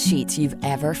softest sheets you've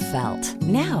ever felt.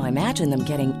 Now imagine them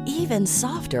getting even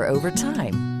softer over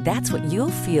time. That's what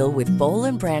you'll feel with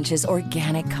Boll & Branch's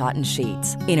organic cotton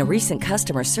sheets. In a recent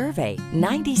customer survey,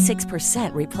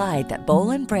 96% replied that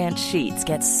Boll & Branch sheets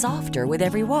get softer with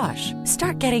every wash.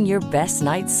 Start getting your best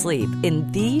night's sleep in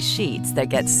these sheets that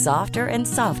get softer and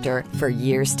softer for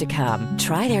years to come.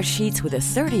 Try their sheets with a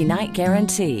 30-night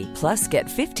guarantee. Plus, get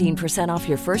 15% off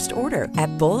your first order at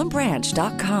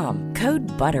bollandbranch.com. Code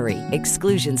BUTTERY.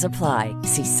 Exclusions apply.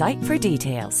 See site for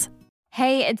details.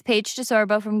 Hey, it's Paige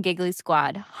DeSorbo from Giggly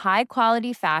Squad. High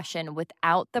quality fashion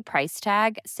without the price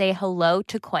tag. Say hello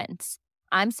to Quince.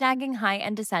 I'm snagging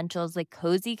high-end essentials like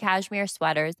cozy cashmere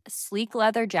sweaters, sleek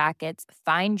leather jackets,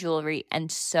 fine jewelry,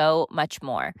 and so much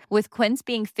more. With Quince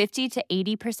being 50 to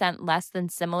 80% less than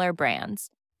similar brands.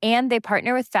 And they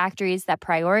partner with factories that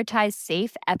prioritize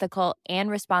safe, ethical, and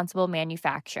responsible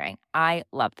manufacturing. I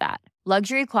love that.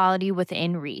 Luxury quality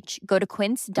within reach. Go to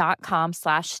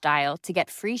quince.com/style to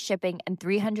get free shipping and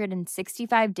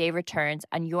 365-day returns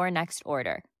on your next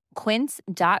order.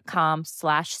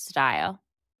 Quince.com/style.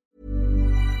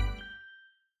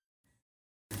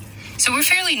 So we're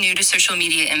fairly new to social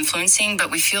media influencing, but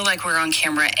we feel like we're on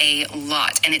camera a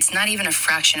lot, and it's not even a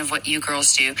fraction of what you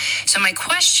girls do. So my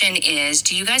question is,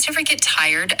 do you guys ever get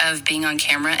tired of being on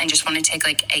camera and just want to take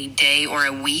like a day or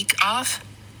a week off?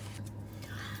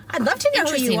 I'd love to know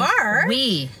who you are.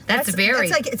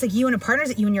 It's like you and a partner. Is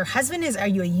it you and your husband? Are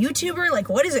you a YouTuber? Like,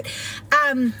 what is it?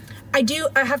 I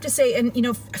have to say, and you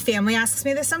know, family asks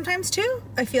me this sometimes too.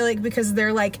 I feel like because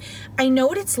they're like, I know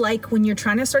what it's like when you're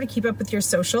trying to sort of keep up with your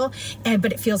social,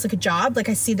 but it feels like a job. Like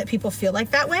I see that people feel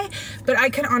like that way. But I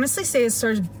can honestly say, as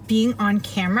sort of being on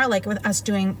camera, like with us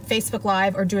doing Facebook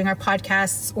Live or doing our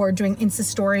podcasts or doing Insta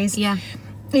stories. Yeah,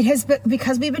 it has been,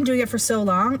 because we've been doing it for so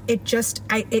long. It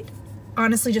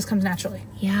honestly just comes naturally.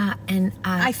 Yeah, and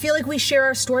I feel like we share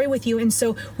our story with you, and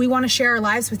so we want to share our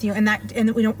lives with you, and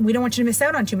we don't want you to miss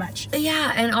out on too much.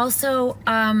 Yeah, and also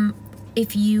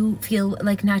if you feel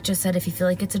like, not just that, if you feel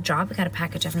like it's a job, I got a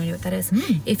package. I have no idea what that is.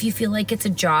 If you feel like it's a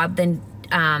job, then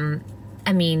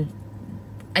I mean,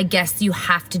 I guess you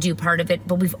have to do part of it,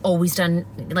 but we've always done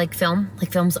like film.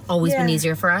 Like film's always been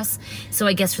easier for us. So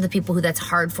I guess for the people who that's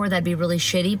hard for, that'd be really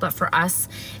shitty. But for us,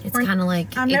 it's kind of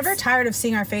like I'm never tired of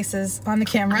seeing our faces on the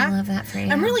camera. I love that for you.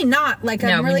 I'm really not like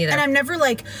I'm really, and I'm never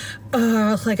like,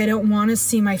 like I don't want to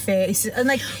see my face. And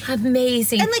like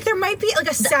amazing. And like there might be like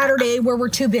a Saturday where we're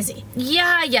too busy.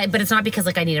 Yeah, but it's not because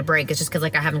like I need a break. It's just because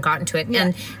like I haven't gotten to it. Yeah.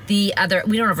 And the other,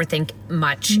 we don't overthink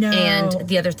much. No. And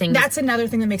the other thing, that's another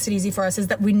thing that makes it easy for us is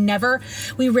that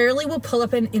we rarely will pull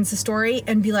up an Insta story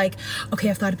and be like, okay,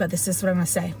 I've thought about this. This is what I'm going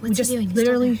to say. We just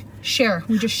literally share.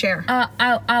 We just share.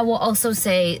 I will also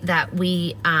say that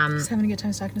we just having a good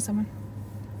time talking to someone.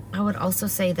 I would also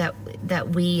say that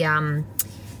we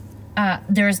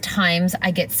there's times I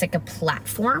get sick of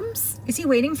platforms. Is he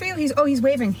waiting for you? He's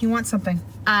waving. He wants something.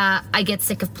 I get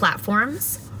sick of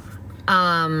platforms.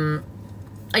 I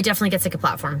definitely get sick of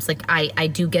platforms. Like I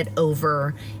do get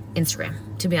over Instagram,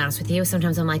 to be honest with you.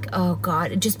 Sometimes I'm like, oh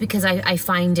God, just because I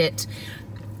find it.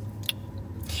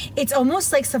 It's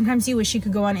almost like sometimes you wish you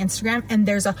could go on Instagram and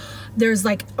there's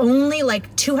like only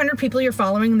like 200 people you're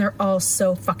following and they're all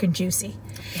so fucking juicy.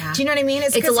 Yeah. Do you know what I mean?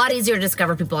 It's a lot easier to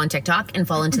discover people on TikTok and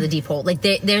fall into the deep hole. Like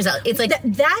it's like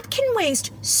that can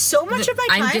waste so much of my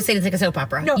time. I'm just saying it's like a soap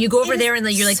opera. No, you go over there and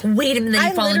then you're like, wait a minute, then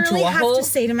you fall into a hole. I literally have to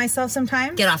say to myself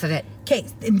sometimes, get off of it. Okay,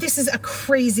 this is a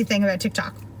crazy thing about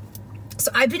TikTok.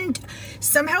 So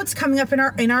somehow it's coming up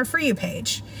in our For You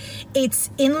page. It's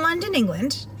in London,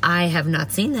 England. I have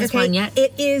not seen this one yet.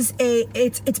 It is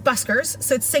it's buskers,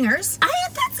 so it's singers.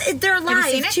 They're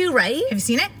live too, right? Have you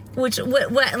seen it? What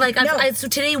like no. So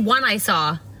today one I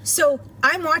saw. So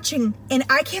I'm watching and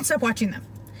I can't stop watching them.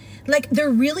 Like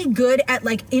they're really good at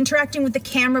like interacting with the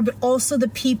camera, but also the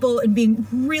people and being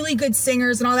really good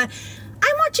singers and all that.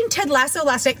 I'm watching Ted Lasso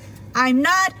last night. I'm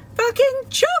not fucking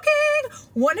joking.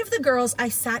 One of the girls, I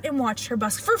sat and watched her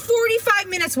busk for 45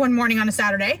 minutes one morning on a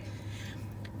Saturday.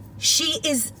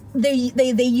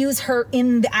 They use her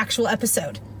in the actual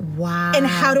episode. Wow. And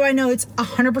how do I know it's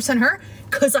 100% her?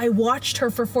 Because I watched her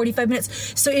for 45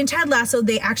 minutes. So in Ted Lasso,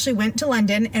 they actually went to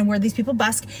London and where these people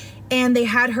busk, and they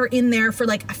had her in there for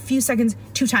like a few seconds,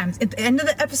 2 times, at the end of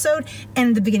the episode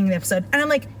and the beginning of the episode. And I'm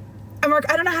like, I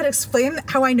don't know how to explain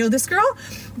how I know this girl,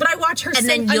 but I watch her sing on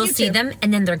YouTube. And then you'll see them,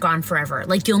 and then they're gone forever.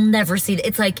 Like, you'll never see it.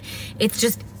 It's like, it's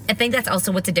just, I think that's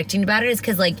also what's addicting about it, is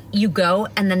because, like, you go,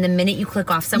 and then the minute you click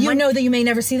off someone, you know that you may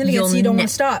never see them again, so you don't want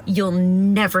to stop. You'll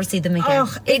never see them again.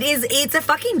 It's a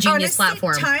fucking genius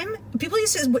platform. People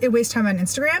used to waste time on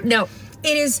Instagram. No.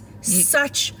 It is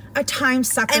such a time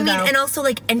sucker. I mean, though. and also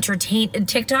like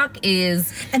TikTok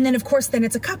is, and then of course then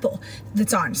it's a couple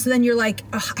that's on. So then you're like,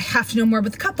 I have to know more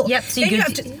about the couple. Yep. So you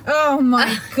have to. Oh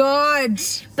my god!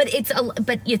 But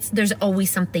there's always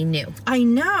something new. I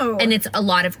know, and it's a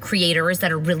lot of creators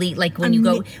that are really like when you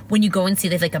go and see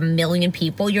there's like 1 million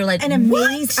people, you're like, and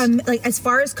amazing. Like as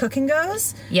far as cooking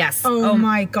goes, yes. Oh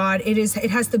my god, it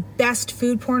has the best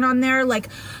food porn on there. Like.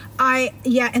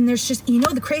 And there's just,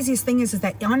 the craziest thing is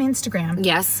that on Instagram,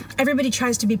 yes, everybody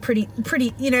tries to be pretty,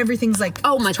 everything's like,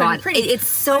 oh my god, pretty. It's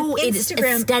so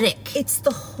aesthetic. It's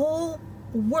the whole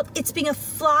world. It's being a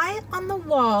fly on the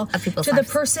wall to lives. The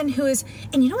person who is,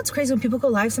 and you know what's crazy, when people go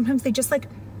live, sometimes they just like,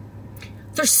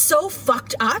 they're so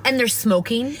fucked up. And they're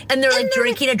smoking. And they're like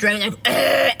drinking a drink.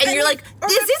 And you're like,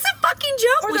 is this a fucking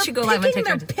joke? We should go live on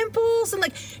TikTok. Their pimples and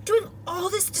like doing all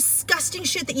this disgusting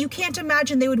shit that you can't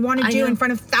imagine they would want to do in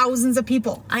front of thousands of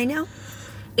people. I know.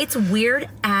 It's weird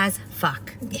as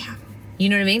fuck. Yeah. You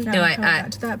know what I mean? No, I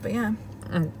got to that, but yeah.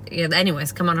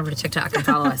 Anyways, come on over to TikTok and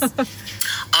follow us.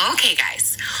 Okay,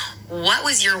 guys. What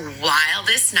was your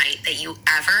wildest night that you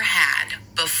ever had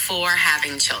before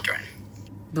having children?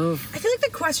 I feel like the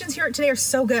questions here today are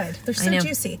so good. They're so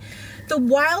juicy. The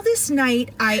wildest night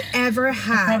I ever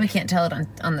had. I probably can't tell it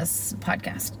on this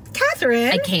podcast.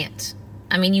 Catherine. I can't.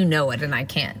 I mean, you know it, and I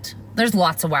can't. There's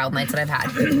lots of wild nights that I've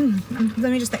had. Let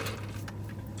me just think.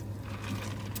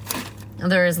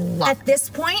 There is lots. At this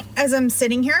point, as I'm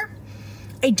sitting here,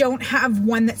 I don't have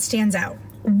one that stands out.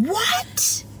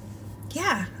 What?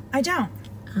 Yeah, I don't.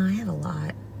 Oh, I have a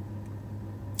lot.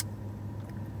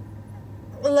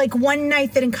 Like one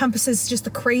night that encompasses just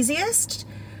the craziest.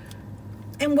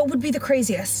 And what would be the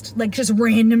craziest? Like just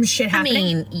random shit happening?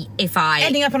 I mean, if I...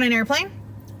 Ending up on an airplane?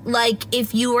 Like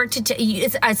if you were to...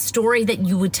 it's a story that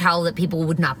you would tell that people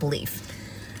would not believe.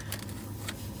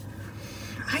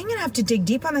 I'm going to have to dig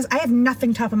deep on this. I have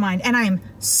nothing top of mind, and I am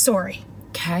sorry.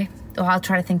 Okay. Well, I'll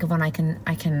try to think of one I can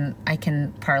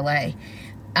parlay.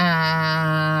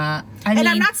 I'm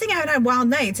not saying I haven't had wild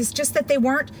nights. It's just that they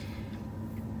weren't...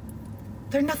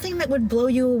 They're nothing that would blow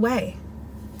you away.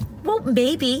 Well,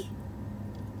 maybe.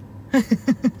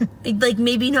 Like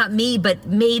maybe not me, but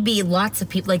maybe lots of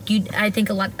people. Like you, I think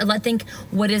a lot. I think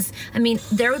what is. I mean,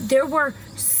 there were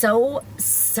so.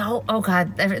 Oh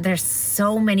God, there's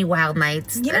so many wild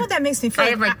nights. You know what that makes me feel? I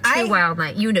have like two wild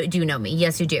nights. You do you know me?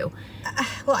 Yes, you do.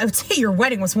 Well, I would say your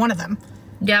wedding was one of them.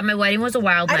 Yeah, my wedding was a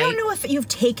wild night. I don't know if you've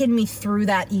taken me through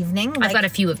that evening. I've got a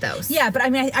few of those. Yeah, but I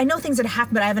mean, I know things that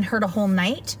happened, but I haven't heard a whole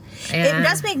night. Yeah. It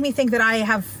does make me think that I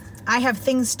have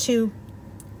things to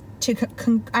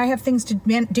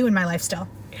do in my life still.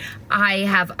 I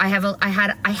have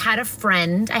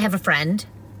a friend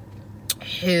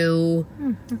who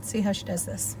let's see how she does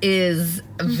this. Is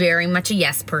very much a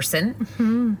yes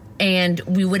person, and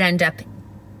we would end up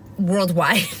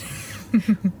worldwide,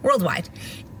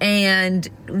 and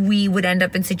we would end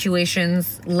up in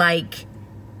situations like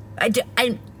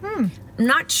I'm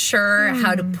not sure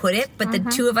how to put it, but the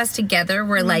two of us together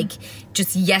were like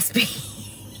just yes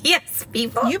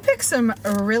people. You pick some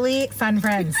really fun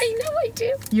friends. I know I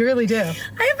do. You really do. I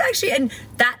have actually, and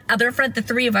that other friend, the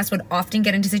three of us would often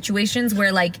get into situations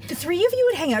where like... The three of you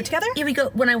would hang out together? Yeah,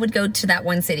 when I would go to that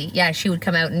one city. Yeah, she would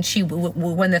come out and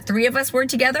when the three of us were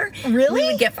together...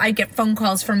 Really? I'd get phone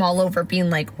calls from all over being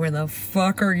like, where the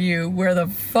fuck are you? Where the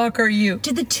fuck are you?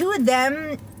 Did the two of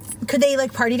them, could they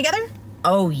like party together?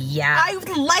 Oh, yeah. I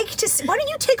would like to see, why don't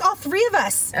you take all three of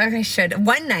us? I should.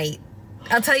 One night...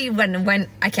 I'll tell you when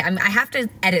I can't. I have to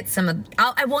edit some of.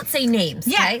 I won't say names.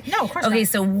 Yeah, okay? No, of course not. Okay,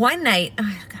 so one night.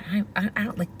 Oh God, I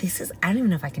don't like this. I don't even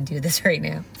know if I can do this right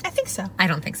now. I think so. I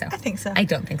don't think so. I think so. I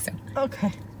don't think so.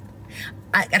 Okay.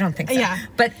 I don't think so. Yeah,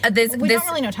 but we don't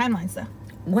really know timelines though.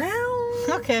 Well,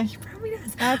 okay. He probably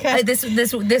does. Okay. This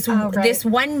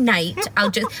one night,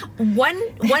 I'll just one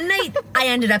night I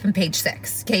ended up in page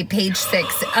 6. Okay, page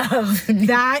 6 of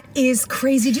that is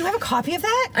crazy. Do you have a copy of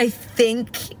that? I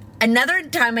think. Another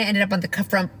time I ended up on the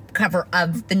front cover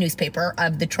of the newspaper,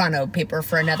 of the Toronto paper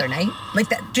for another night. Like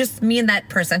that, just me and that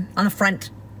person on the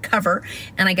front cover.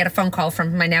 And I get a phone call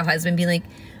from my now husband being like,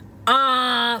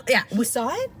 yeah. We saw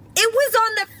it? It was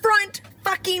on the front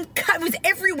fucking cover. It was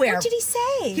everywhere. What did he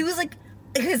say? He was like,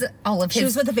 because all of his... She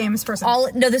was with a famous person.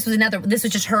 This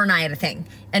was just her and I at a thing.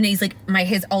 And he's like,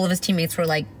 all of his teammates were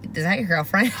like, is that your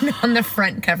girlfriend? On the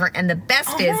front cover. And the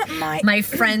best is my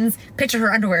friend's picture of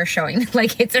her underwear showing.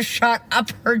 Like, it's a shot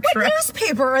up her dress. What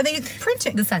newspaper are they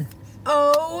printing? The Sun.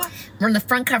 Oh. We're on the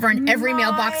front cover in every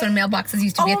mailbox when mailboxes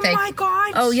used to be a thing. Oh my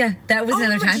God. Oh yeah, that was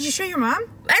another time. Did you show your mom?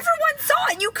 Everyone saw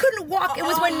it. You couldn't walk. It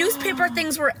was when newspaper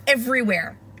things were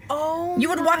everywhere. Oh, you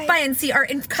would walk by and see our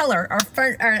in color, our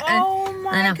front. Oh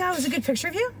my God, was it a good picture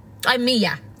of you? Me,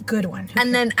 yeah. Good one.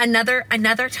 And then another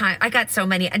time, I got so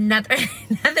many. Another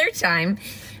time,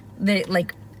 that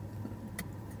like.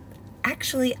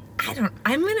 Actually, I'm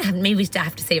gonna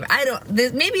have to save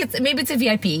it. Maybe it's a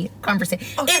VIP conversation.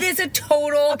 Okay. It is a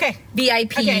total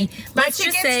VIP. Okay. Let's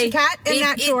just say Kat and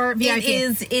Nat Tour VIP.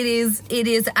 It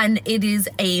is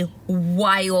a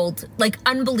wild, like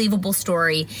unbelievable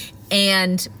story,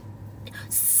 and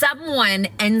someone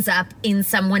ends up in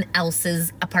someone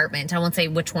else's apartment. I won't say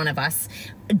which one of us.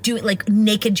 Do it like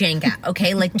naked Jenga,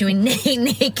 okay? Like doing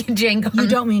naked Jenga. You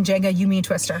don't mean Jenga, you mean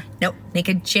Twister. Nope,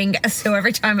 naked Jenga. So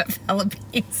every time it fell a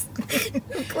piece.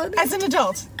 As an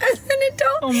adult.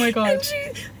 Oh my God.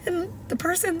 And the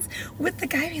person's with the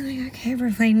guy being like, okay,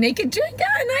 we're playing naked Jenga.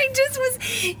 And I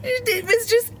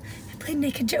played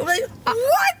naked Jenga. Like,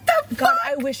 what the God,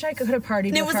 I wish I could have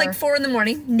partied with her. It was like 4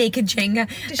 a.m, naked Jenga.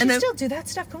 Does she still do that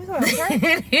stuff? Can we go out with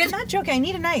her? I'm not joking, I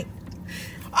need a night.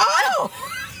 Oh!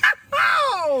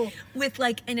 With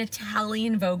like an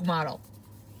Italian Vogue model.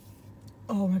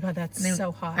 Oh my God, that's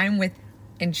so hot. I'm with,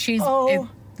 and she's. Oh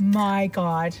my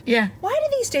God. Yeah. Why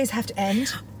do these days have to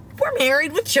end? We're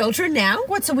married with children now.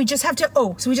 What? So we just have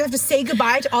to say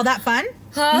goodbye to all that fun?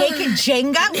 Naked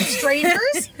Jenga with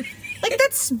strangers? Like,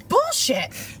 that's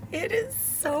bullshit. It is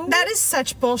so. That is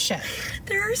such bullshit.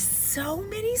 There are so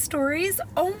many stories.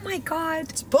 Oh my God.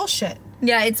 It's bullshit.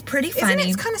 Yeah, it's pretty funny.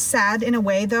 Isn't it kind of sad in a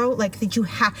way, though? Like, that you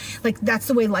have, like, that's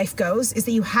the way life goes, is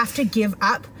that you have to give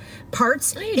up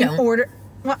parts order.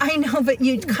 Well, I know, but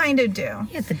you kind of do. You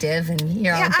get the div and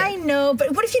you're all good. I know,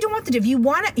 but what if you don't want the div? You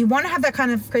want to have that kind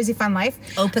of crazy fun life?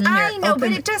 I know,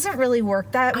 but it doesn't really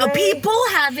work that way. People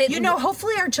have it. You know,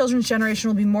 hopefully our children's generation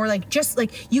will be more like, just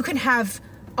like, you can have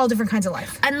all different kinds of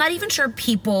life. I'm not even sure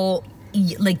people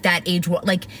like that age,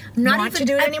 like not want even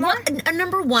to do it anymore.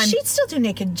 Number one, she'd still do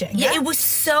naked Jenga. Yeah, it was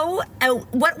so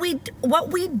what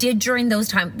we did during those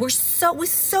times was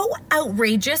so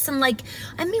outrageous, and like,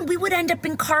 I mean, we would end up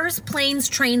in cars, planes,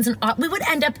 trains, and we would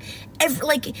end up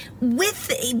with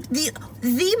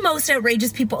the most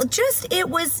outrageous people. Just it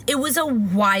was a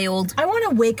wild. I want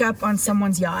to wake up on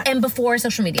someone's yacht, and before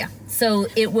social media, so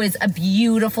it was a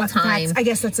beautiful time. I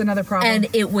guess that's another problem.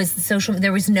 And it was social.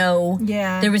 There was no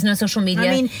social media. I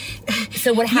mean,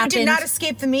 so what happened? You did not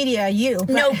escape the media,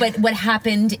 No, but what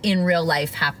happened in real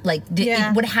life,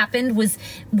 what happened was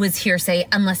hearsay,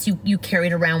 unless you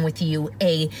carried around with you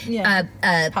a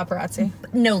paparazzi.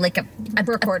 No, like a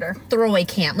recorder, a throwaway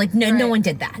cam. Like no one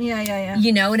did that. Yeah.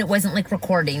 You know, and it wasn't like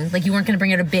recording. Like you weren't going to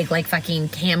bring out a big like fucking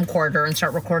camcorder and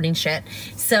start recording shit.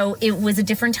 So it was a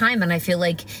different time, and I feel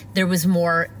like there was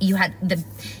more. You had the.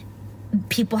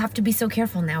 People have to be so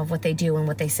careful now of what they do and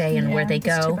what they say and where they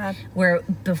go. Where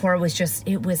before I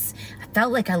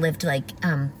felt like I lived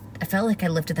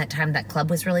at that time that club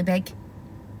was really big.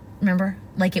 Remember?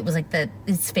 Like it was like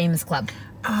it's famous club.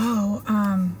 Oh,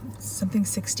 something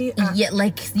 60? Yeah,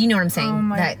 like, you know what I'm saying. Oh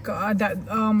my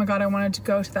God, I wanted to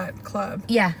go to that club.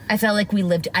 Yeah, I felt like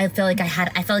I felt like I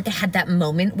had that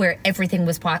moment where everything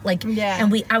was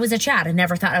and I was a Chad. I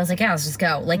never thought, I was like, yeah, let's just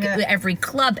go. Like every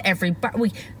club, every bar,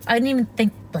 I didn't even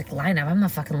think like line up. I'm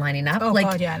not fucking lining up. Oh like,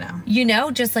 God, yeah, no. You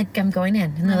know, just like I'm going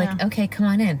in. And they're like, okay, come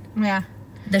on in. Yeah.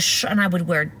 And I would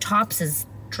wear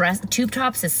tube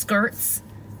tops as skirts.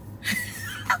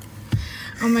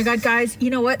 Oh my God, guys, you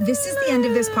know what? This is the end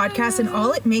of this podcast, and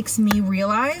all it makes me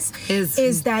realize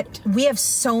is that we have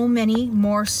so many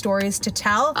more stories to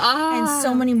tell and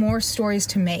so many more stories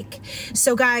to make.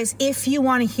 So guys, if you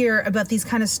want to hear about these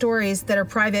kind of stories that are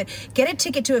private, get a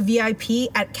ticket to a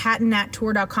VIP at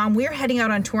catandnattour.com. We're heading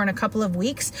out on tour in a couple of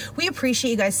weeks. We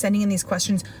appreciate you guys sending in these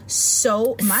questions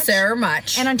so much. So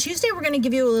much. And on Tuesday, we're going to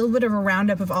give you a little bit of a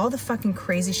roundup of all the fucking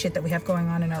crazy shit that we have going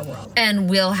on in our world. And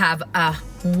we'll have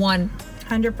 100%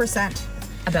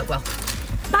 100%. about Will.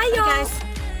 Bye, y'all. Bye, guys.